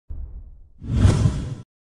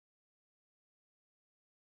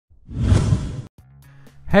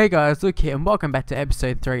Hey guys, Luke here and welcome back to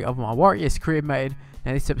episode 3 of my Warriors career mode.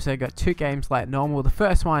 Now this episode got 2 games like normal. The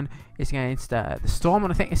first one is against the Storm,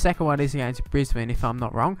 and I think the second one is against Brisbane if I'm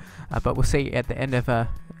not wrong. But we'll see at the end of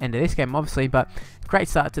this game obviously. But great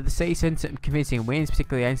start to the season, some convincing wins,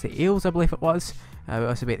 particularly against the Eels I believe it was. We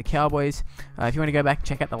also beat the Cowboys. If you want to go back and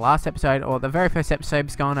check out the last episode, or the very first episode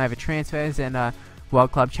was going over transfers and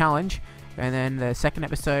World Club Challenge. And then the second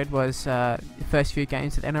episode was the first few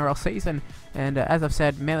games of the NRL season. And as I've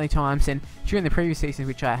said many times, and during the previous season,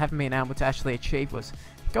 which I haven't been able to actually achieve, was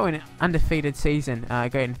going an undefeated season,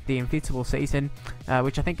 going the invincible season,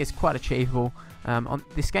 which I think is quite achievable.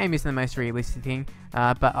 This game isn't the most realistic thing,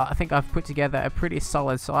 but I think I've put together a pretty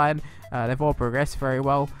solid side. They've all progressed very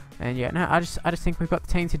well. And yeah, no, I just think we've got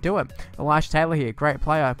the team to do it. Elijah Taylor here, great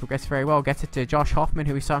player, progressed very well. Gets it to Josh Hoffman,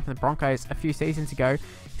 who we signed from the Broncos a few seasons ago.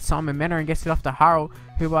 Simon Menner gets it off to Harrell,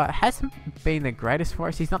 who hasn't been the greatest for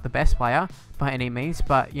us. He's not the best player by any means,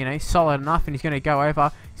 but you know, solid enough, and he's going to go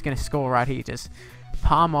over. He's going to score right here, just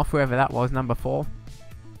palm off whoever that was, number 4,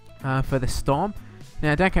 for the Storm.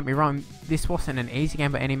 Now, don't get me wrong, this wasn't an easy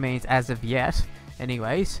game by any means as of yet.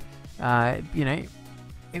 Anyways, you know,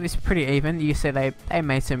 it was pretty even. You see they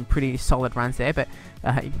made some pretty solid runs there, but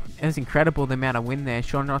it was incredible the amount of win there.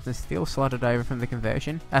 Sean Johnson still slotted over from the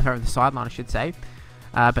conversion, from the sideline I should say.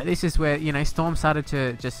 But this is where, you know, Storm started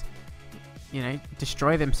to just, you know,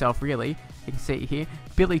 destroy themselves really. You can see here,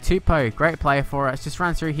 Billy Tupou, great player for us, just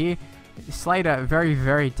runs through here. Slater very,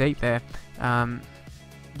 very deep there.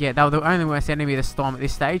 Yeah, they were the only worst enemy of the Storm at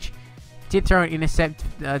this stage. Did throw an intercept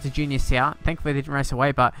to Junior South. Thankfully they didn't race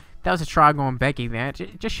away, but that was a try going begging there.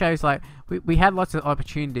 It just shows like we had lots of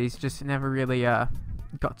opportunities, just never really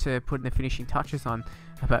got to put in the finishing touches on.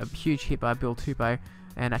 But a huge hit by Bill Tupou.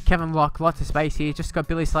 And Kevin Locke, lots of space here, just got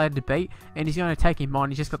Billy Slater to beat, and he's going to take him on.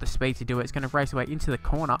 He's just got the speed to do it. It's going to race away into the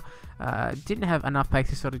corner. Didn't have enough pace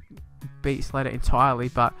to sort of beat Slater entirely,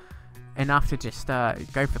 but enough to just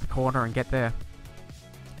go for the corner and get there.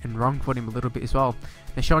 And wrong foot him a little bit as well.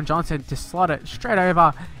 Now Sean Johnson just slot it straight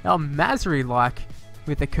over El Masri like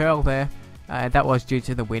with the curl there. That was due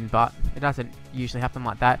to the wind, but it doesn't usually happen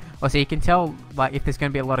like that. Also, you can tell like if there's going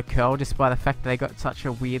to be a lot of curl just by the fact that they got such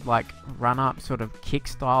a weird like run-up sort of kick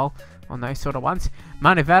style on those sort of ones.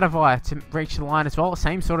 Manu Vatuvei to reach the line as well,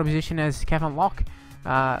 same sort of position as Kevin Locke.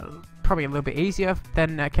 Probably a little bit easier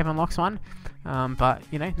than Kevin Locke's one, but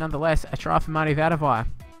you know, nonetheless, a try for Manu Vatuvei.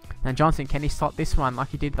 Now Johnson, can he slot this one like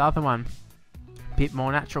he did the other one? Bit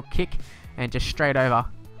more natural kick and just straight over.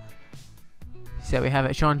 So we have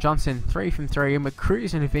it, Sean Johnson, 3 from 3, and we're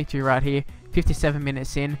cruising to victory right here. 57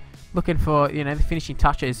 minutes in, looking for, you know, the finishing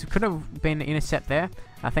touches. Could have been an intercept there.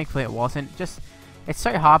 Thankfully it wasn't. Just, it's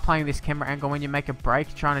so hard playing this camera angle when you make a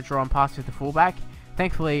break, trying to draw and pass with the fullback.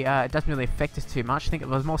 Thankfully, it doesn't really affect us too much. I think it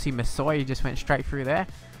was Mossy Masoi who just went straight through there.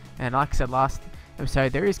 And like I said last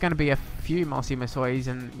episode, there is going to be a few Mossy Masois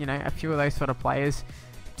and, you know, a few of those sort of players,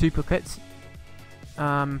 duplicates.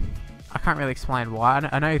 I can't really explain why.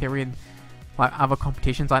 I know they're in like other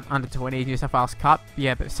competitions like under 20 New South Wales Cup,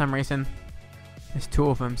 yeah, but for some reason there's 2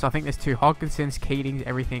 of them. So I think there's 2 Hodgsons, Keatings,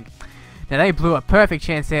 everything. Now they blew a perfect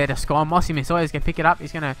chance there to score. Mossy Masoi is going to pick it up.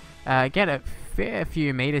 He's going to get a fair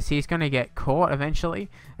few meters. He's going to get caught eventually.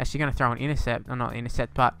 Actually going to throw an intercept, or not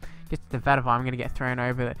intercept, but gets to Vatuvei. I'm going to get thrown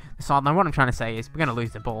over the sideline. What I'm trying to say is we're going to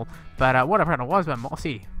lose the ball. But what I found was about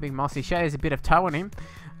Mossy, big Mossy, shows a bit of toe on him.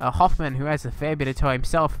 Hoffman, who has a fair bit of toe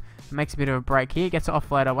himself, makes a bit of a break here, gets it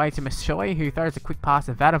offload away to Masoi, who throws a quick pass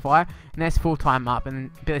to Vatuvei, and there's full time up, and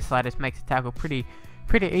Billy Slater makes a tackle pretty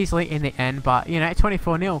easily in the end. But you know,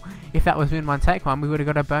 24-0, if that was win one take one, we would have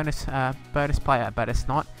got a bonus player, but it's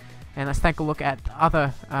not. And let's take a look at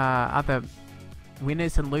other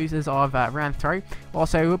winners and losers of round 3.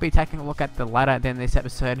 Also, we'll be taking a look at the ladder then this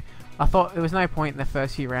episode. I thought there was no point in the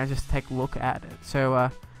first few rounds just to take a look at it, so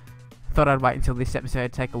thought I'd wait until this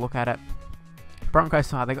episode to take a look at it. Broncos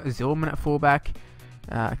side, they got Zillman at fullback,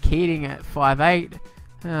 Keating at 5'8".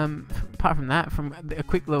 Apart from that, from a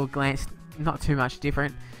quick little glance, not too much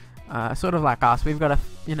different. Sort of like us, we've got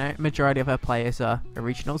a majority of our players are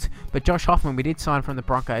originals, but Josh Hoffman we did sign from the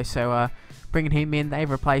Broncos, so bringing him in,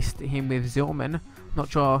 they've replaced him with Zillman.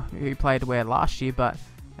 Not sure who played where last year, but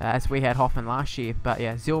as we had Hoffman last year, but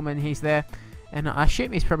yeah, Zillman, he's there, and I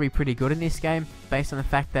assume he's probably pretty good in this game based on the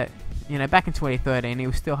fact that, you know, back in 2013 he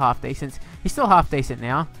was still half decent. He's still half decent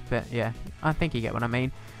now, but yeah, I think you get what I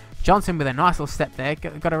mean. Johnson with a nice little step there,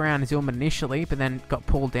 got around Zillman initially, but then got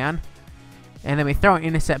pulled down. And then we throw an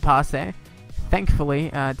intercept pass there. Thankfully,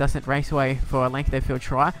 doesn't race away for a length of field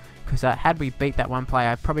try, because had we beat that one player,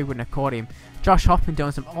 I probably wouldn't have caught him. Josh Hoffman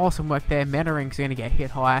doing some awesome work there. Mennering's going to get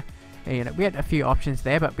hit high. You know, we had a few options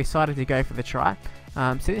there, but decided to go for the try.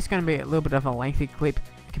 So this is going to be a little bit of a lengthy clip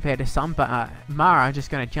compared to some, but Mara just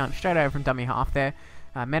going to jump straight over from dummy half there.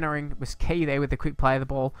 Mentoring was key there with the quick play of the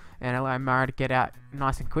ball and allowing Mara to get out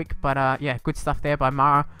nice and quick. But yeah, good stuff there by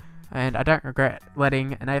Mara, and I don't regret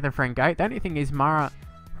letting Nathan Friend go. The only thing is Mara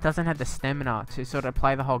doesn't have the stamina to sort of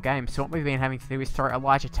play the whole game, so what we've been having to do is throw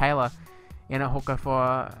Elijah Taylor in a hooker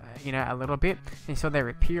for, you know, a little bit. And you saw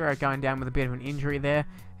there Rapiro going down with a bit of an injury there,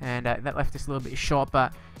 and that left us a little bit short,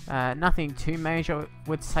 but nothing too major,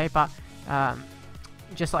 would say. But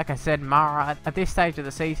just like I said, Mara at this stage of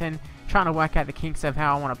the season, trying to work out the kinks of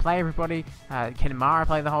how I want to play everybody. Can Mara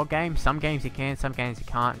play the whole game? Some games he can, some games he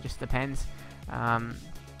can't. It just depends.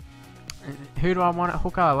 Who do I want at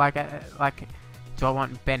hooker? Like, do I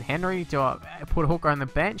want Ben Henry? Do I put a hooker on the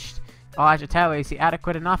bench? Elijah Taylor, is he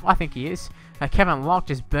adequate enough? I think he is. Kevin Locke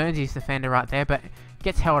just burns his defender right there, but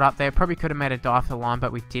gets held up there. Probably could have made a dive to the line,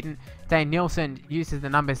 but we didn't. Dane Nielsen uses the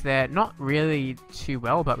numbers there, not really too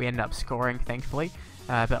well, but we ended up scoring, thankfully.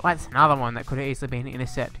 But that's another one that could have easily been an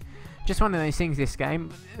intercept. Just one of those things this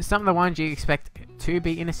game. Some of the ones you expect to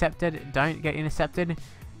be intercepted don't get intercepted,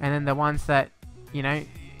 and then the ones that, you know,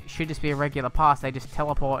 should just be a regular pass, they just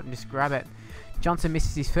teleport and just grab it. Johnson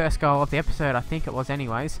misses his first goal of the episode, I think it was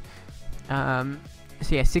anyways.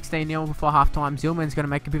 So yeah, 16-0 before halftime. Zillman's going to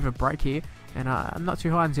make a bit of a break here, and I'm not too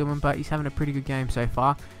high on Zillman, but he's having a pretty good game so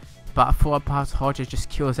far. But forward pass Hodges just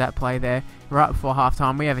kills that play there. Right before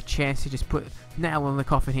halftime, we have a chance to just put nail in the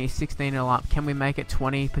coffin here. 16-0 up. Can we make it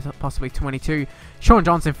 20, possibly 22? Sean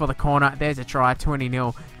Johnson for the corner. There's a try.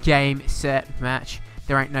 20-0. Game, set, match.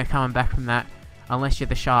 There ain't no coming back from that, unless you're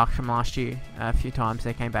the Sharks from last year. A few times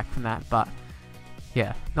they came back from that, but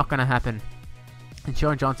yeah, not going to happen. And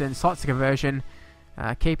Sean Johnson slots the conversion,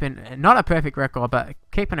 keeping not a perfect record, but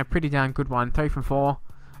keeping a pretty damn good one. 3 from 4,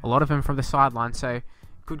 a lot of them from the sideline. So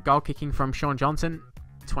good goal kicking from Sean Johnson.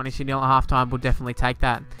 22-0 at halftime. We'll definitely take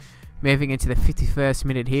that. Moving into the 51st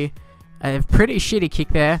minute here. A pretty shitty kick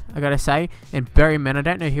there, I gotta say. And Berryman, I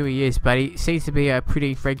don't know who he is, but he seems to be a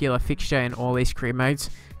pretty regular fixture in all these career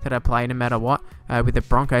modes that I play, no matter what, with the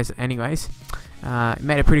Broncos anyways.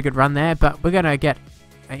 Made a pretty good run there, but we're gonna get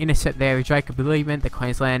an intercept there with Jacob Lehman, the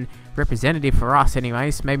Queensland representative for us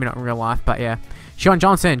anyways. Maybe not in real life, but yeah. Sean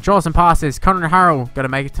Johnson draws and passes. Conor Hurrell got to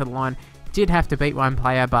make it to the line. Did have to beat one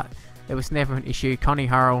player, but it was never an issue. Connie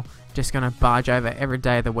Hurrell just going to barge over every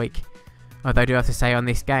day of the week. Although I do have to say on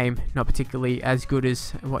this game, not particularly as good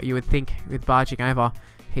as what you would think with barging over.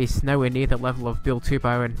 He's nowhere near the level of Bill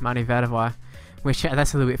Tupou and Manu Vadavai, which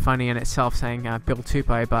that's a little bit funny in itself, saying Bill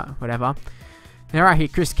Tupou, but whatever. Now right here,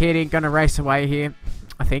 Chris Keating going to race away here,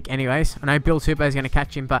 I think, anyways. I know Bill Tupou is going to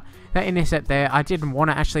catch him, but that intercept there, I didn't want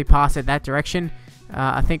to actually pass it that direction.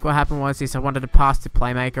 I think what happened was I wanted to pass to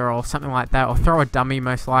playmaker or something like that, or throw a dummy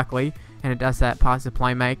most likely, and it does that, pass to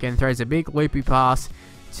playmaker, and throws a big loopy pass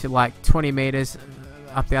to like 20 meters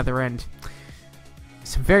up the other end.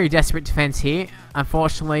 Some very desperate defense here.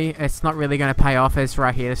 Unfortunately, it's not really going to pay off, as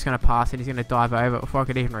right here, it's going to pass and he's going to dive over before I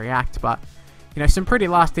could even react. But you know, some pretty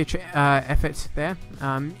last-ditch efforts there,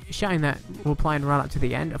 showing that we're playing right up to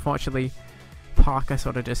the end. Unfortunately, Parker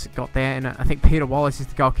sort of just got there, and I think Peter Wallace is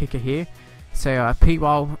the goal kicker here. So Pete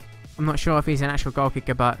Wall, I'm not sure if he's an actual goal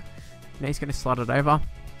kicker, but you know, he's going to slot it over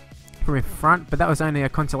from in front. But that was only a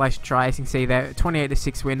consolation try, as you can see there.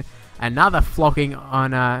 28-6 win. Another flogging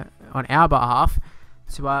on our behalf.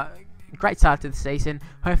 So great start to the season.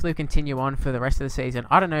 Hopefully we continue on for the rest of the season.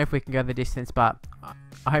 I don't know if we can go the distance, but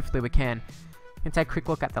hopefully we can. We can take a quick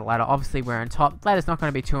look at the ladder. Obviously we're on top. Ladder's not going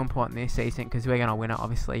to be too important this season because we're going to win it,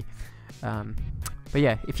 obviously. But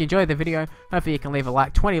yeah, if you enjoyed the video, hopefully you can leave a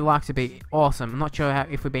like. 20 likes would be awesome. I'm not sure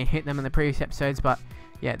if we've been hitting them in the previous episodes, but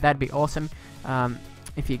yeah, that'd be awesome.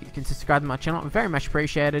 If you can subscribe to my channel, very much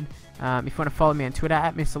appreciated. If you want to follow me on Twitter,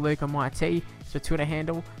 at Mr. Luke on YT, it's a Twitter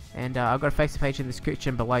handle. And I've got a Facebook page in the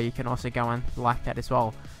description below. You can also go and like that as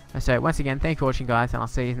well. So once again, thank you for watching, guys, and I'll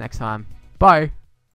see you next time. Bye!